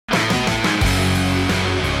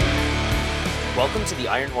Welcome to the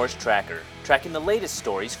Ironhorse Tracker, tracking the latest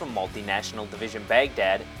stories from Multinational Division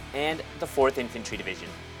Baghdad and the 4th Infantry Division.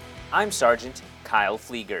 I'm Sergeant Kyle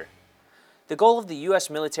Pflieger. The goal of the U.S.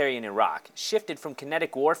 military in Iraq shifted from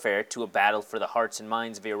kinetic warfare to a battle for the hearts and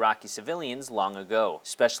minds of Iraqi civilians long ago.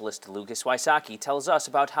 Specialist Lucas Wysocki tells us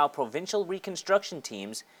about how provincial reconstruction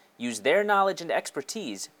teams use their knowledge and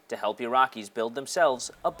expertise to help Iraqis build themselves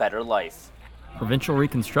a better life. Provincial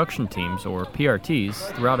reconstruction teams, or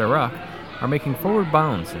PRTs, throughout Iraq are making forward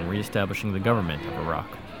bounds in reestablishing the government of Iraq.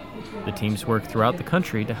 The teams work throughout the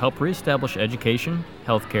country to help reestablish education,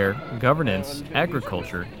 healthcare, governance,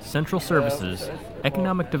 agriculture, central services,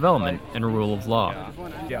 economic development, and rule of law.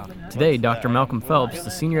 Today, Dr. Malcolm Phelps, the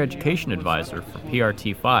Senior Education Advisor for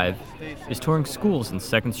PRT 5, is touring schools in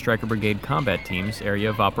 2nd Stryker Brigade Combat Team's area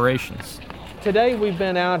of operations. Today we've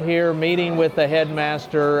been out here meeting with the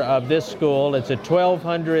headmaster of this school. It's a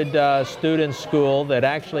 1,200 student school that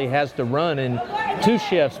actually has to run in 2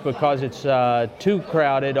 shifts because it's too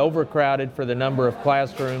crowded, overcrowded for the number of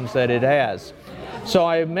classrooms that it has. So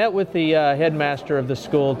I met with the headmaster of the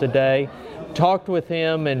school today, talked with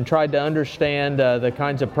him and tried to understand the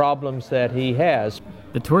kinds of problems that he has.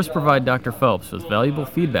 The tours provide Dr. Phelps with valuable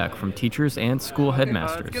feedback from teachers and school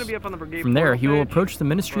headmasters. From there, he will approach the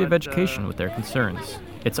Ministry of Education with their concerns.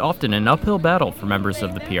 It's often an uphill battle for members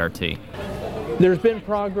of the PRT. There's been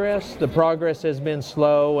progress. The progress has been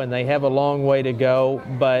slow and they have a long way to go,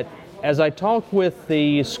 but as I talk with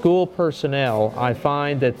the school personnel, I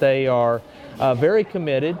find that they are very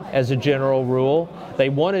committed as a general rule. They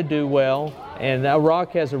want to do well, and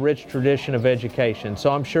Iraq has a rich tradition of education,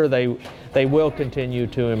 so I'm sure they will continue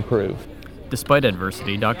to improve. Despite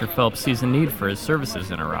adversity, Dr. Phelps sees a need for his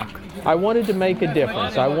services in Iraq. I wanted to make a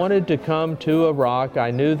difference. I wanted to come to Iraq.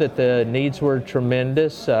 I knew that the needs were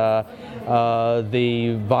tremendous. The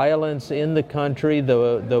violence in the country,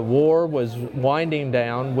 the war was winding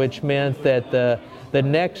down, which meant that the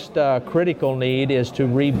next critical need is to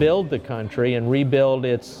rebuild the country and rebuild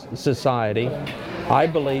its society. I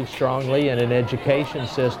believe strongly in an education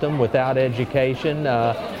system. Without education,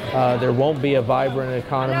 there won't be a vibrant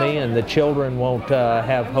economy and the children won't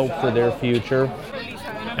have hope for their future.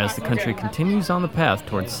 As the country continues on the path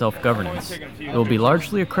towards self-governance, it will be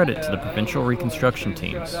largely a credit to the provincial reconstruction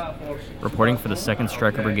teams. Reporting for the 2nd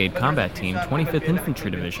Stryker Brigade Combat Team, 25th Infantry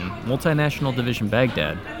Division, Multinational Division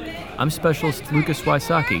Baghdad, I'm Specialist Lucas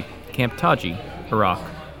Wysocki, Camp Taji, Iraq.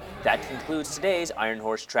 That concludes today's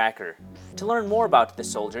Ironhorse Tracker. To learn more about the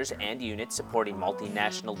soldiers and units supporting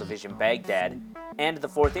Multinational Division Baghdad and the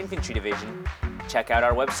 4th Infantry Division, check out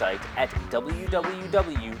our website at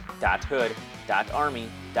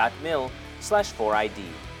www.hood.army.mil/4ID.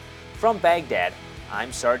 From Baghdad,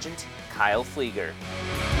 I'm Sergeant Kyle Pflieger.